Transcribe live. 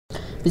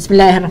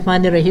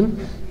Bismillahirrahmanirrahim.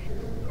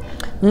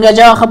 Nga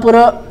jawa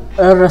khapura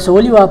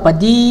rasoli wa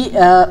padi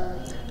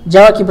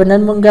jawa ki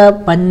banan munga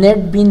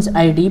NetBeans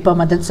ID pa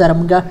madad sara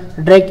munga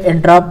drag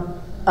and drop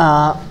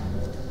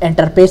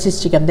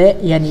interfaces chikande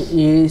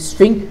yani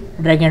swing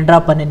drag and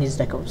drop panen is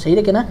dako sahi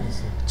de kana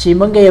chi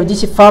munga yav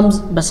disi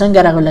forms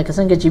basanga ragula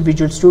kasanga chi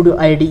Visual Studio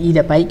IDE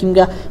da pai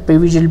kinga pe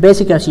Visual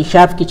Basic or C#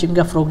 ki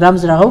chinga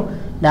programs raho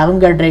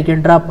dagunga drag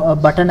and drop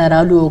button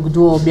aralu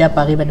ogdu obya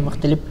pagi ban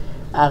mukhtalif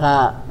aga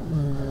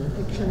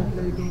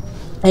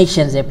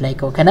actions apply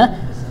ko kana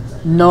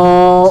no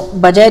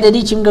bajay de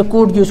di chinga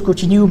code use ko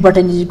new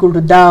button is equal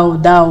to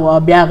daw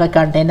bya ga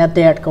container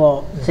te add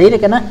ko sahi de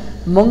kana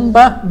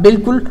mungba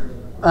bilkul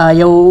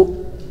yo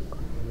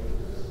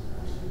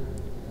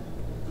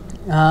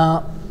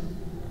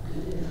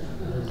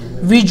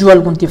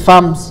visual kunti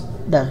forms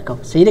da ko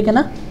sahi de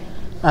kana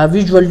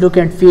visual look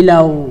and feel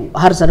au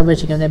har server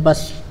chikane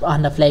bas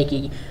ana fly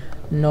ki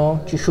no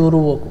chi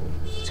shuru wo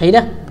sahi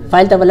da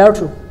file ta allowed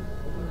to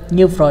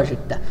new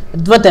project da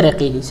dwa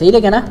tariqi li sahi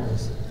de kana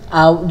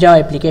او جاوا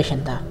application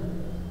تا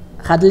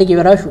خدلی کی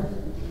ورا شو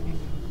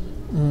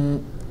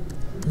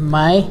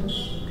my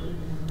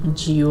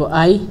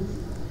GUI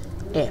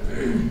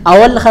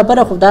اول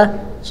خبره خدا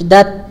چې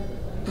دا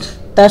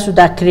تاسو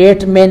دا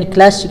create main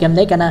class چې کوم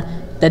دی کنه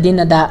د دین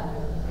دا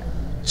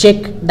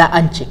check دا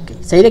uncheck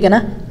صحیح دی کنه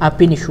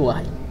اپینی شو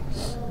ہے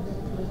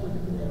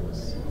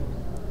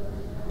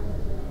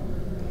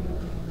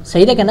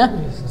صحیح دی کنه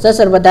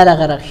سر بدل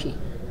غرق شي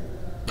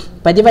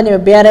پدې باندې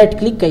بیا رائټ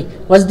کلیک کړئ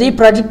وس دې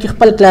پروجیکټ کې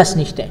خپل کلاس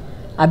نشته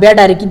بیا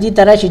ډایرکټ دې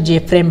طرح شي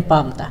JFrame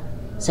پام تا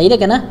صحیح ده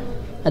کنه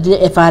دې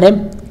FRM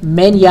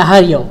مین یا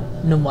هر یو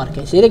نوم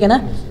ورکړئ صحیح ده کنه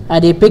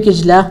دې پیکیج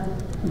لا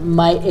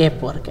my app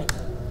ورکړئ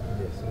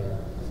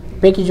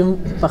پیکیج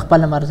په خپل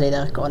مرزه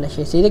دا کولای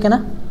شي صحیح ده کنه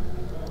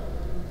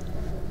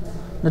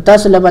نو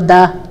تاسو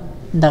لبدا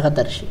دغه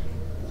درشي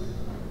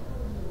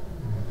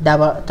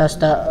دا تاسو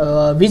ته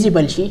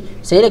ویزیبل شي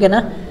صحیح ده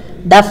کنه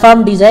دا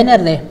فارم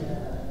ډیزاینر دی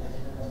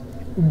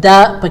دا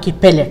پکې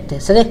پیلټ دی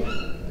څه دی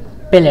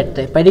پیلټ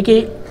دی په دې کې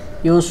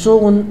یو څو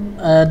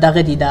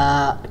دغه دي دا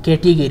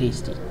کیټیګریز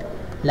دي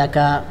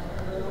لکه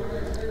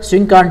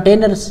سوینګ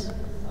کنټینرز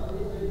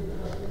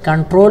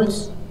کنټرولز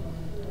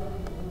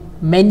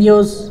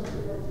منیوز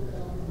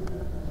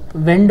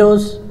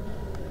وینډوز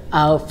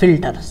او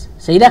فلټرز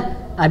صحیح ده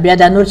بیا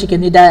دا نور چې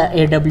کوم دي دا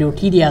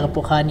AWT دی هغه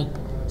پوخانی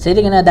صحیح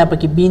ده کنه دا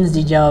پکې بینز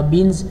دي جاوا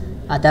بینز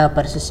ادا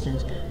پرسیسټنس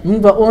موږ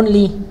به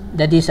اونلی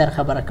د دې سره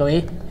خبره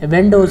کوي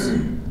وینډوز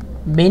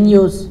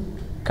menus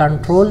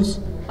controls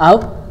او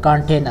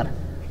container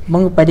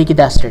موږ په دې کې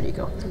دا سټډي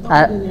کوو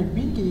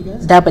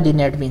دا په دې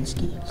NetBeans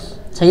کې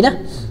صحیح ده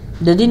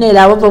د دې نه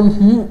علاوه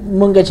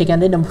موږ چې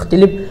کنده د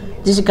مختلف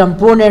دي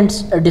components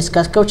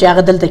ډیسکس کوو چې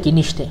هغه دلته کې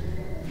نشته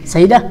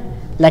صحیح ده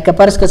لکه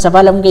پرس کا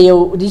سوال موږ یو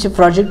دې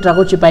پروجیکټ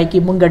راغو چې پای کې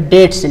موږ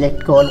ډیټ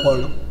سلیکټ کول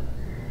غواړو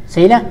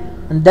صحیح ده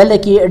دلته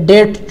کې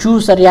ډیټ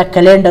چوزر یا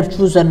کیلنډر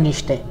چوزر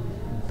نشته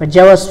په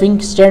جاوا سوینګ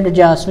سټانډرډ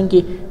جاوا سوینګ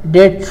کې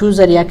ډیټ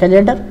چوزر یا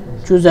کیلنډر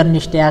چوزر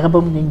نشته هغه به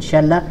ان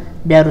شاء الله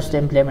بیا وروسته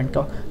امپلیمنٹ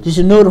کوو چې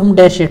نور هم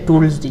ډېر شي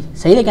ټولز دي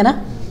صحیح ده کنه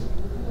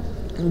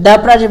دا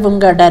پروجیکټ موږ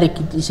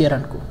ډایرکټ کیسه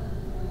رن کو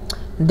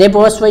د په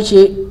وسوي چې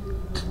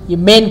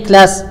مین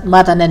کلاس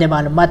ماته نه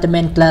معلوم ماته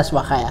مین کلاس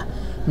واخایا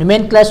نو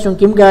مین کلاس چې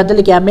کوم غاډل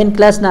کې مین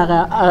کلاس نه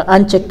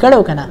ان چک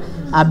کړو کنه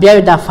بیا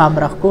دا فارم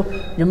راخو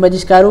نو مې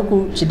ډیسکارو کو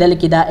چې دل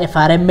کې دا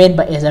FRM مین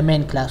به از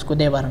مین کلاس کو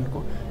دی ورن کو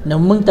نو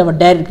موږ ته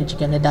ډایرکټ چې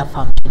کنه دا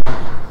فارم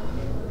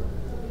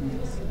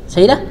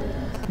صحیح ده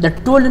د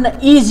ټول نه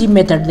ایزی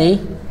میتھډ دی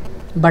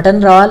بٹن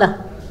راواله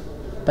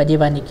پدې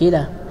باندې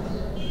کیدا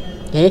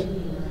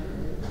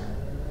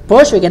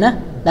پوښ وکنه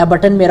دا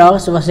بٹن مې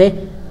راوس وسه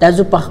د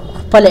زو په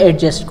خپل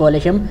ایڈجسټ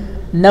کولای شم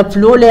نه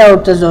فلو لی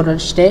اوټ ته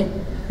ضرورت شته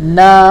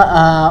نه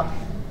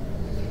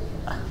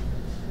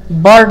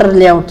بارډر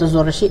لی اوټ ته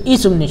ضرورت شي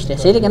هیڅ نشته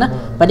صحیح ده کنه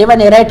پدې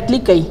باندې رائټ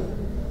کلیک کړئ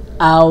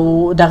او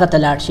دغه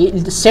تلاړ شي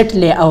سیټ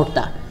لی اوټ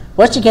تا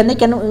وڅ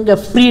کنه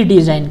فری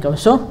ډیزاین کو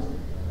سو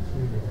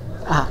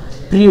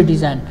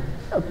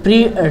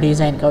pre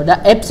design کا دا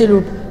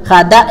absolute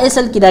خدا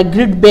اصل کی دا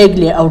grid bag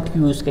layout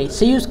use کئی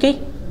سے use کئی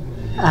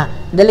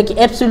دلے کی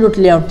absolute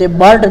layout تے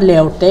border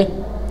layout تے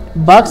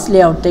box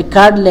layout تے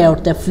card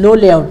layout تے flow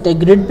layout تے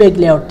grid bag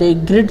layout تے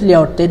grid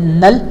layout تے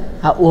null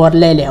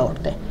overlay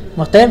layout تے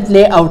مختلف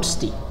layouts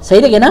تی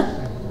صحیح لگے نا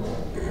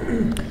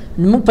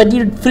موږ په دې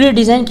free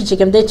design کې چې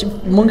کوم دی چې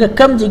موږ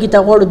کم ځای ته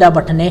غواړو دا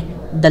بټنې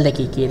دلته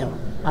کې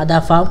کېږو دا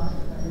فارم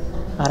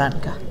ران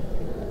کا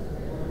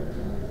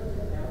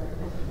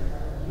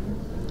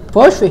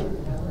پوه شوې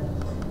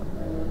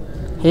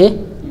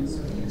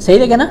صحیح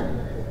دی که نه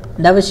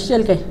دا به څه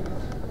چل کوي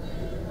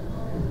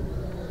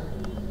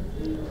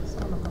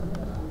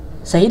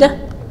صحیح ده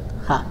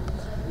ها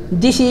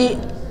داسې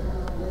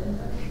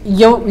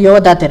یو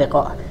دا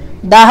طریقه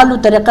دا حلو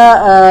طریقه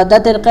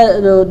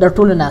د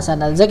ټولو نه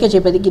اسانه ځکه چې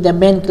په دې کې د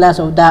مین کلاس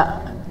او دا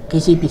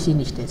کسی پی سی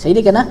نشته صحیح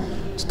دی که نه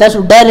چې تاسو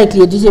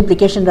ډایرکټلی دې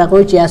اپلیکیشن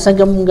راغوي چې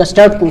څنګه موږ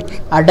سٹارټ کو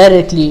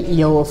ډایرکټلی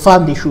یو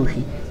فارم دی شو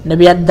شي نو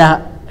بیا دا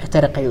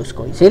طریقه یوز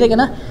کوئ صحیح دی که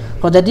نه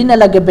خو د دې نه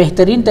لږ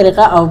بهترین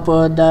طریقه او په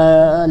د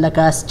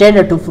لکه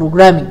سټینډرډ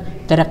پروګرامینګ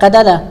طریقه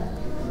دا ده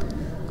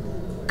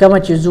کومه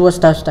چې زه اوس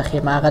تاسو ته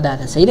ښیم هغه دا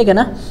ده صحیح ده که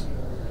نه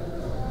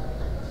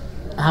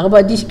هغه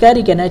به داسې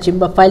کاري که نه چې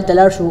به فایل ته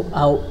لاړ شو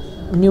او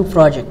نیو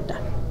پروجیکټ ده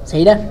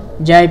صحیح ده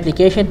جا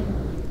اپلیکیشن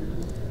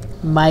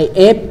مای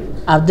ایپ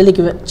او دلته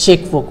کې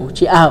چیک وکړو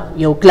چې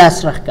یو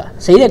کلاس راښکه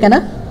صحیح ده که نه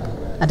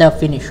دا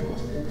فینیش کړو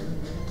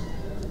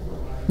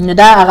نو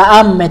دا هغه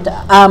عام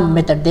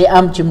میتډ دی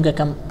عام چې موږ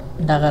کوم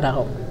دغه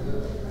راغو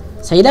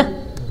صحیح ده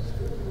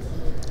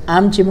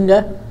عام چې موږ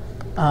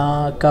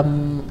کوم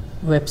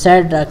ویب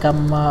سایټ کوم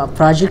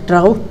پروجیکټ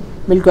راغو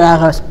بلکل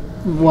هغه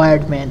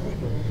وایډ مین دی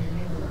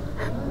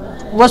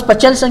اوس په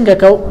چل څنګه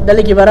کوو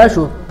دلته کې به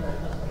راشو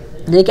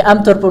دلته کې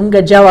عام طور په موږ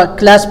جاوا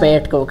کلاس په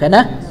ایډ کوو که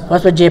نه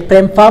اوس په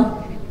JFrame فارم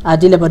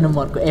دله به نوم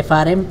ورکړو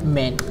FRM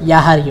مین یا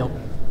هر یو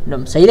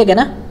نوم صحیح ده که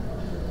نه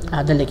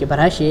دلته کې به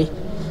راشي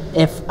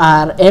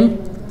FRM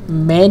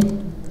main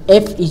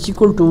f is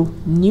equal to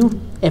new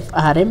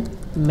FRM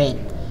main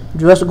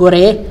جو اوس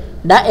ګورئ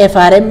دا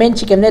FRM main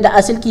چې کوم دی دا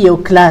اصل کې یو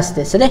کلاس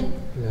دی څه دی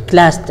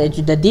کلاس دی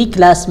چې د دې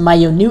کلاس ما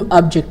یو نیو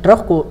آبجیکټ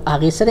راښکو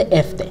هغې سره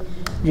f دی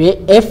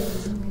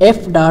f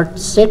dot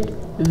set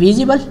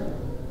visible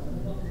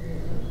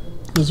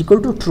is equal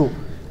to true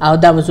او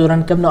دا به زه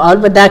رن کوم نو اول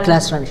به دا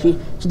کلاس رن شي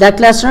چې دا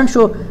کلاس رن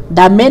شو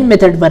دا مین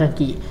میتھډ به رن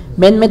کېږي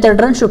مین میتھډ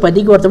رن شو په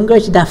دې کې ورته موږ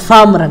وایو چې دا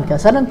فارم رن که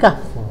څه رن که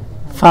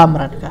فارم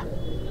رن که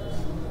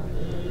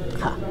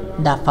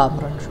دا فارم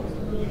رن شو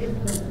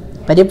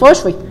په دې پوه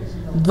شوئ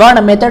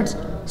دواړه میتھډ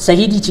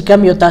صحیح دي چې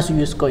کوم یو تاسو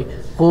یوز کوئ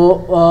خو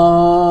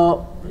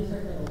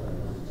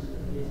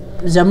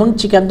زمونږ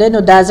چې کوم دی نو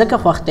دا ځکه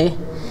خوښ دی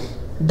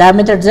دا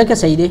میتھډ ځکه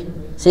صحیح دی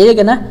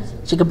که نه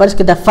چې که فرض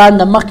کړه د فارم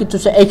نه مخکې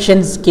تاسو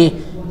ایکشنز کې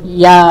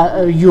یا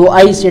یو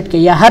آی سیټ کې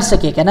یا هر څه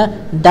کې که نه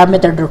دا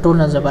میتھډ ټول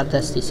نه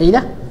زبردست دی صحیح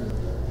ده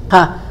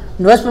ها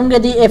نو اوس موږ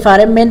دې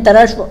FRM مین ته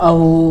راشو او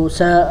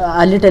څه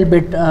لیټل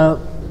بیټ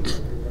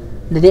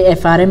د دې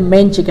FRM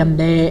مین چې کوم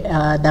دی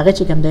دغه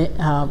چې کوم دی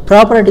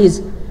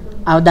پراپرټیز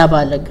او دا به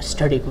لږ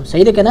سټډي کوو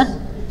صحیح ده که نه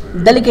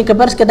دلته کې که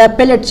فرض کړه دا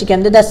پیلټ چې کوم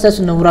دی دا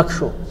ستاسو نه ورک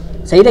شو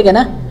صحیح ده که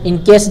نه ان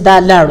کیس دا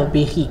لاړو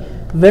بیخي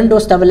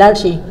وینډوز ته به لاړ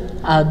شي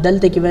او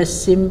دلته کې به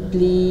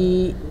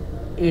سمپلی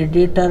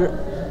ایډیټر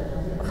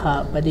ها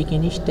په دې کې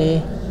نشته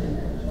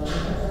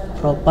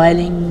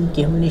پروفایلینګ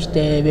کې هم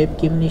نشته ویب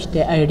کې هم نشته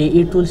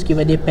IDE ټولز کې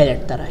به دې پیلټ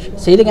ته راشي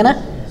صحیح ده که نه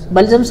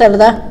بل زم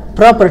سره دا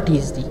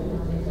پراپرټیز دي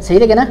صحیح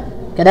ده که نه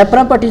که دا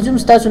پراپرټیز هم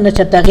ستاسو نه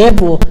چېرته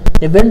غیب و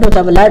د وینډو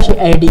ته به لاړ شي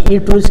IDE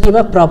ټولز کې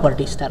به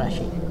پراپرټیز ته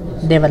راشي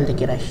دې بلته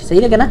کې راشي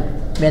صحیح ده که نه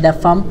بیا دا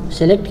فارم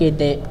سلیکټ کړئ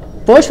د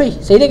پوه شوئ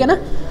صحیح ده که نه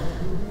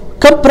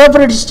کم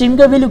پراپرټیز چې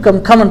موږ ویلو کم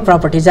کامن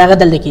پراپرټیز هغه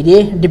دلته کې دي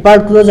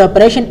ډیفالټ کلوز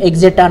اپریشن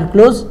ایگزیټ آن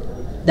کلوز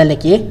دلته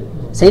کې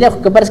صحیح ده خو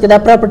که فرض کړه دا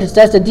پراپرټیز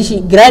تاسو ته دشي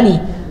ګراني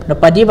نو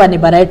په دې باندې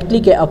به رایټ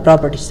کلیک او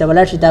پراپرټیز ته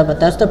ولاړ شي دا به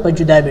تاسو ته په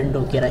جدا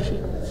وینډو کې راشي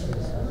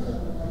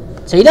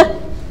صحیح ده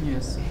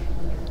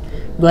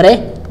ګورئ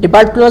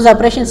ډیفالټ کلوز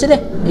اپریشن څه دی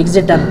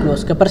ایگزیټ آن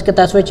کلوز که فرض کړه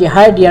تاسو وایئ چې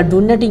هایډ یا ډو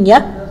نټینګ یا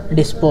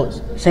ډسپوز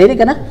صحیح دی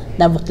که نه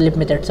دا مختلف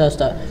میتھډ تاسو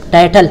ته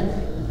ټایټل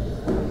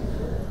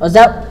اوس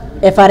دا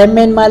FRM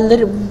مین مال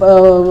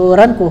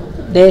رن کو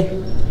د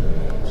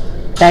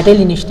ټایټل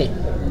یې نشته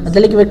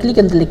دلته کې به کلیک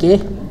دلته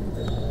کې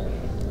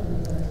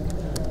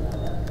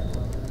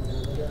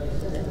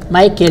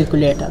مای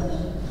کیلکولیټر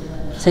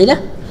صحیح ده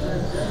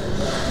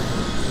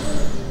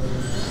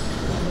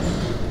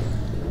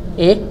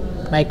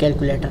مای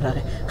کیلکولیټر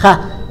راغی ښه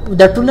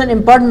د ټولو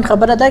امپورټنټ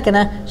خبره ده که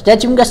نه چې دا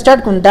چې موږ سټارټ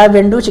کوو دا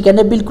وینډو چې که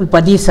نه بلکل په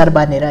دې سر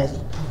باندې راځي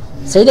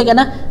صحیح ده که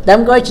نه دا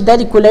موږ وایو چې دا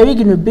دې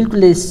کولاویږي نو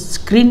بلکل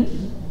سکرین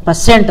په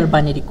سینټر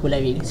باندې دې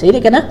کولاویږي صحیح ده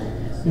که نه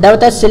دا به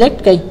تاسو سلیکټ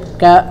کړئ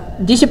که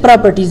داسې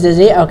پراپرټیز ته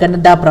ځئ او که نه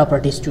دا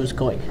پراپرټیز چوز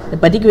کوئ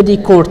په دې کې به دې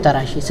کوډ ته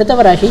راشي څه ته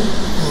به راشي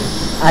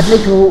دلته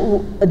کې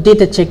دې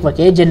ته چیک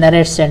وکړئ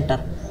جنریټ سینټر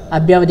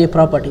بیا به دې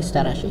پراپرټیز ته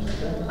راشي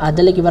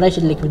دلته کې به راشي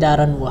دلته کې دا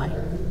رن وایي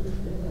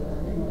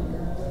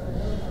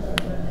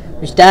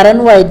چې دا رن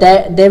وایي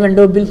دا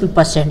وینډو بلکل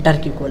په سینټر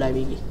کې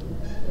کولاویږي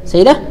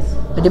صحیح ده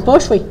په دې پوه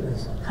شوئ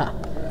ها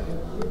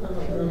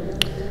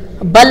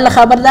بل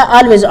خبر ده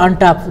آلویز آن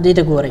ټاپ دې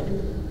ته ګورئ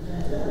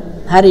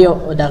هر یو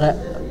دغه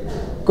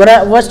ګوره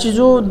اوس چې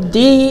زه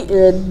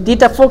دې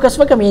ته فوکس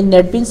وکړم یا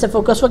نیټ بینس ته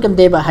فوکس وکړم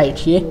دی به هایډ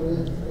شي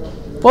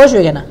پوه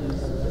شوې که نه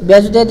بیا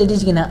زه دی د دې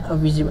کې نه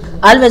ویزیبل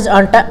آلویز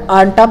آن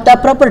ټاپ دا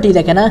پراپرټي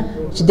ده که نه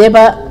چې دی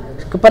به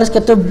که فرض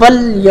کړه ته بل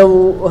یو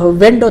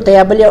وینډو ته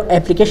یا بل یو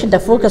اپلیکیشن ته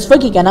فوکس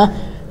وکړي که نه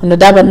نو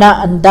دا به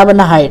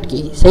نه هایډ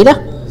کېږي صحیح ده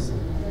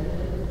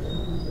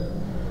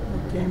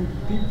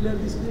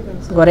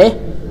ګورئ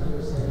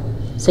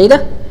صحیح ده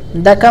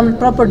دا کم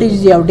پراپرټیز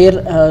دي او ډېر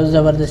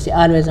زبردست دي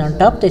آلویز آن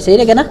ټاپ دی صحیح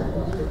ده که نه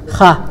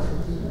ښه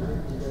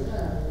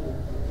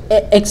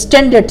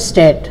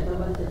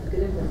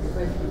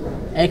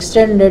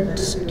extended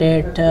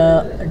state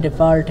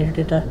default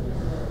editor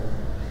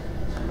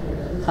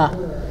ها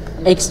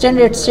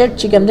extended state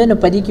چې کوم دی نو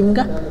په دې کې موږ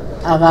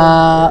هغه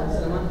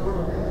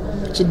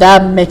چې دا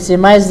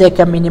میکسیمایز دی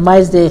که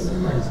مینیمایز دی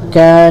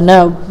که نه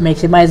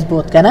میکسیمایز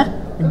بوت که نه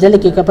دلته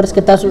کې کپرس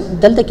کې تاسو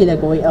دلته کې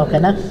لګوي او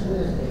کنه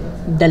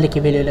دلته کې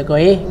ویلو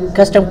لګوي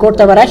کسٹم کوډ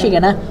ته وراشي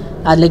کنه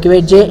ادل کې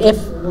وي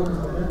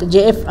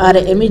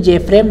JFrame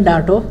JFrame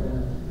ډاټو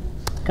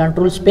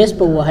کنټرول سپیس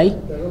په وای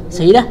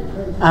صحیح ده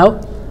او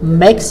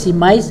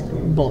میکسیمایز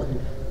بوت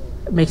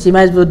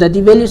د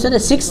دې ویلیو سره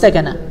 6 ته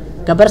کنه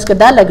کپرس کې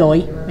دا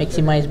لګوي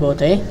میکسیمایز بوت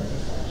ہے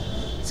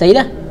صحیح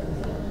ده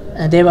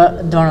دیوا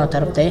دوانو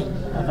طرف ته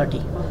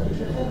غټي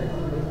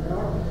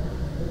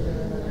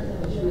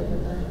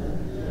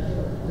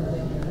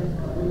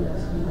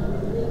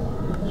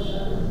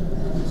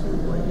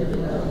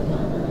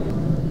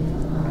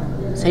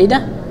صحیح ده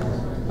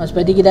اوس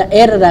په دې کې دا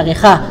ایر راغی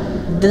ښه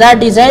دا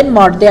ډیزاین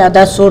موډ دی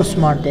دا سورس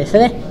موډ دی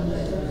سره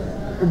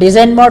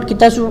ډیزاین موډ کې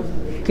تاسو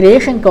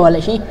کریشن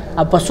کولای شئ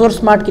او په سورس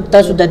موډ کې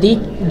تاسو د دې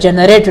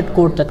جنریټډ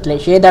کوډ ته تللی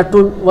شئ دا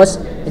ټول وس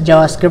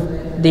جاوا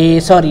سکرپټ دی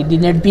سوري دی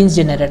نت بینز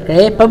جنریټ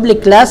کړي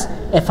پبلک کلاس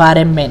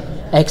frm main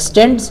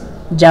extends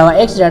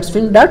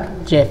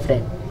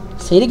javax.swing.jframe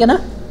صحیح کنه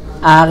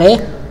هغه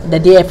د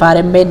دې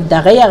frm main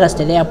دغه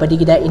اغستلې په دې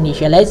کې دا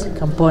انیشیالایز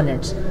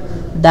کمپوننټس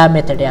دا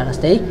میتھډ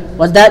اغستې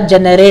was دا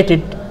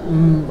جنریټډ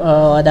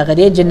دا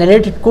غری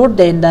جنریټډ کوډ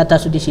دی دا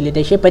تاسو د شي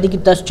لیدئ شي په دې کې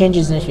تاسو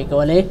چینجز نشئ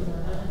کولای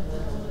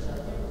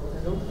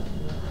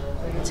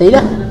صحیح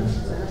ده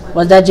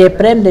was دا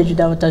JFrame دی چې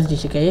دا تاسو د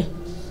شي کوي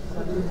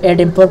add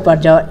import per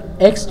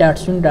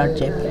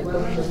javax.swing.jframe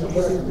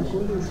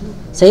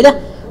صحیح ده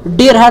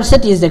ډیر هر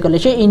ست یې ذکر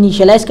لشي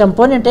initialize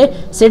component ہے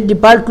set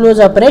default close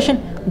operation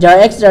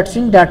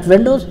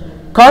javax.swing.windows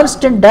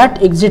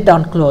constant.exit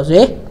on close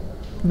ہے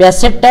بیا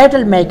set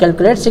title may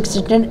calculate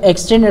 6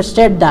 extended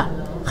state دا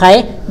خای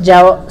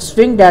java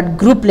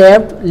swing.group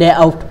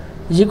layout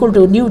is equal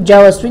to new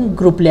java swing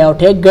group layout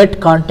ہے get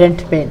content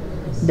pane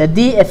د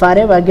دې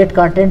FRA وا get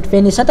content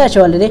pane ستا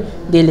چول دی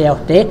د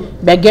layout دی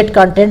بیا get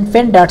content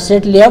pane dot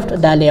set layout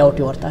دا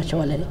layout ورته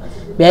چول دی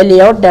بیا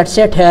layout dot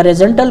set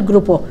horizontal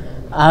group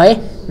آئے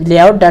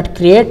layout dot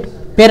create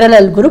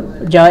parallel group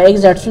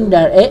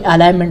javax.swing.a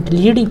alignment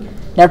leading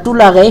دا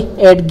ټول هغه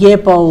add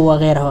gap او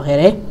وغیرہ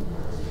وغیرہ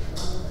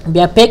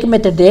بیا pick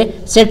method دی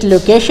set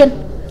location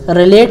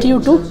relative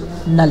to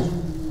null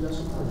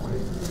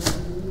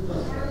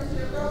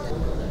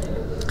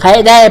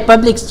قاعده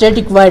public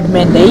static void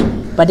main دی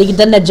پدې کې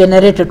دنه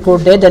generated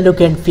code دی د look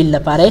and feel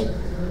لپاره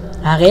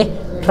هغه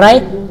try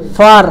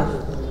for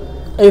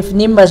if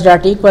nimbus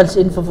dot equals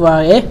info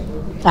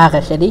هغه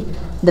شدي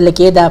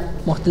دلته دا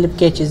مختلف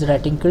کیچز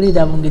راټینګ کړي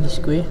دا مونږ دې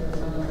سکوي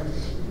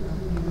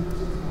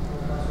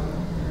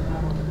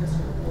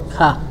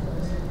ها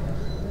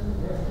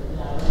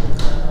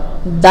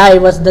دا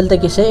یوس دلته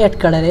کې څه اډ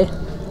کړل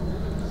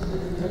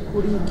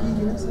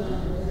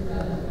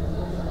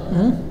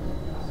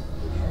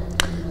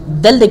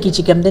دلته کې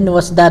چې کوم دین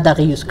وس دا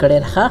دغه یوز کړي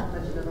ښه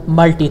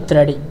ملټي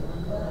تھریډینګ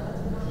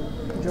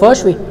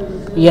فوشوي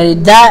یعنی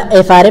دا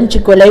FRM چې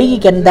کولایږي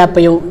کنه دا په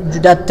یو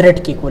جدا تھریډ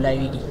کې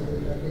کولایږي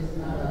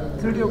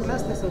thread یو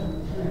کلاس دی سر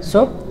سو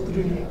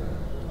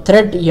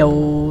thread یو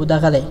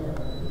دغه دی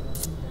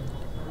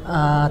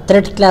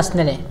thread کلاس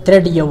نه دی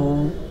thread یو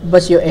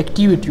بس یو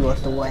اکټیویټي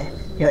ورته وایي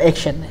یو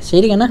اکشن دی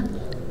صحیح دی کنه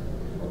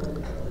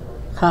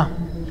ها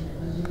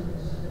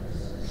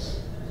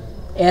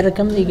ایر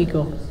کم دی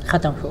کو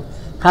ختم شو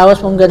ها اوس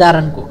مونږ دا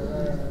رن کو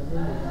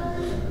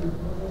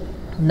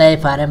نه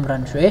FRM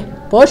رن شوې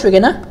پوه شوې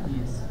کنه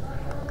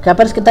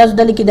کپرس کې تاسو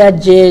دلته کې دا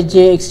ج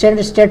ایکسټینډ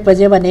سټیټ په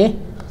ځای باندې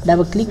دا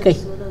کلیک کړئ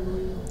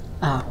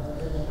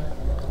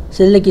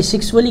سل की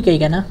 6 वाली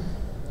कहेगा ना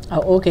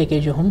और ओके के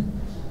जो हम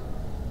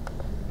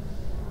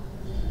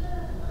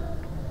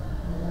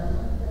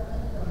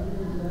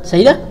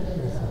सही ना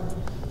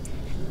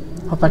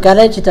और प्रकार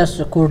है चिता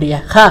कोड या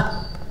हाँ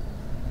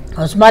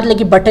उस मार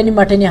लेके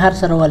बटन ही हर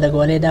सरवा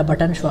लगवाले दा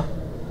बटन शो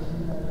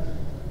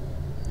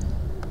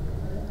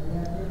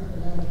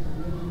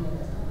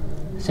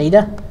सही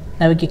ना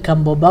ना की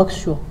कम्बो बॉक्स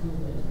शो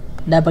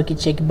ना की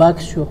चेक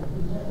बॉक्स शो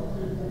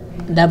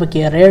ना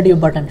की radio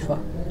button show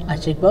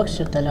check box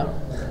चला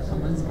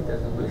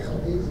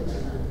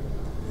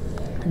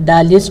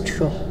दा लिस्ट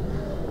शो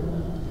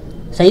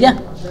सही ना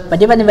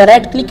पदे बांधे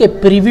राइट क्लिक है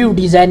प्रीव्यू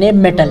डिजाइन है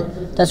मेटल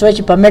तसो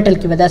چې په मेटल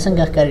کې वदा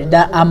څنګه کوي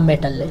دا عام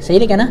मेटल دی صحیح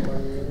دی کنه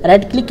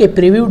राइट क्लिक है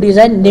प्रीव्यू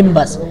डिजाइन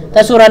निम्बस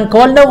تاسو رن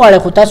کول نه غواړئ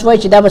خو تاسو وایي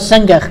چې دا به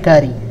څنګه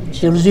ښکاری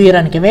چې رزوی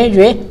رن کوي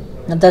جو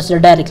نو تاسو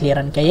ډایرکټلی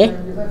رن کوي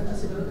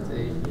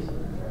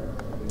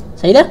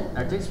صحیح ده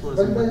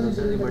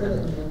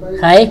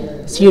هاي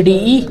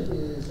CDE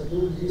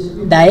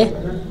دای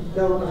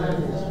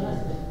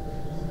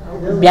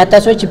بیا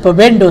تاسو چې په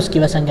وینډوز کې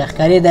وسنګ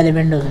ښکاری د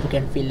وینډوز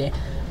لوکن فیل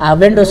ا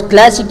وینډوز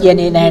کلاسیک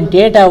یعنی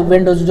 98 او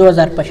وینډوز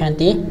 2000 په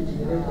شانتي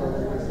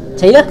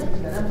صحیح ده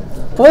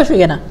پوه شو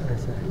کنه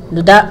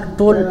نو دا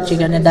ټول چې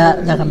کنه دا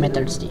دغه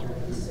میتھډز دي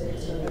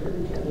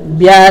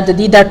بیا د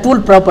دې دا ټول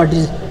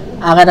پراپرټیز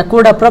هغه د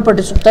کوډ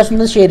پراپرټیز تاسو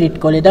نه شي ریډ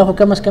کولای دا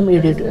کم از کم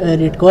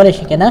ریډ کولای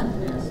شي کنه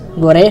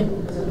ګوره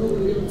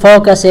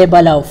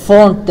فوکسیبل او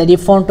فونټ د دې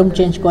فونټ هم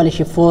چینج کولای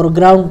شي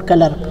فورګراوند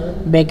کلر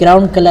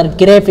بیکګراوند کلر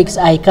گرافیکس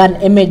آیکن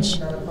ایمیج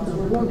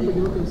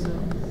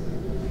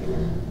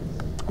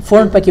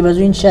فونټ پکې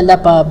وځو ان شاء الله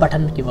په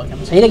بټن کې وکړم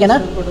صحیح ده کنه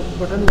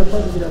بټن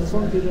لپاره د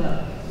فونټ کې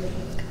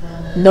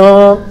نو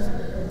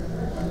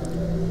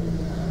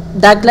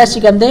دا کلاس چې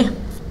کوم دی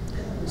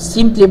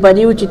سیمپلی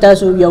باندې چې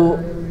تاسو یو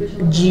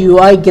جی یو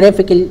آی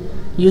ګرافیکل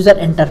یوزر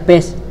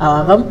انټرفیس او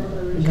هغه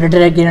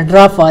ډریګ اینډ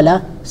ډراپ والا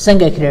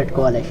څنګه کریټ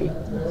کولای شي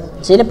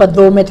صحیح په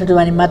دوه میتھډ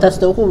باندې ما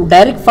تاسو ته خو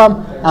ډایرکټ فارم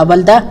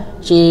اول دا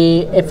چې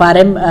اف ار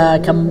ام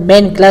کوم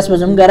مین کلاس به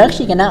زموږ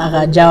راغشي کنه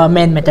هغه جاوا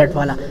مین میتھډ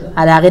والا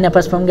هغه نه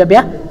پس موږ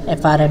بیا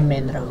اف ار ام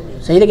مین راو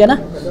صحیح ده کنه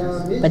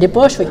په دې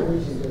پوه شئ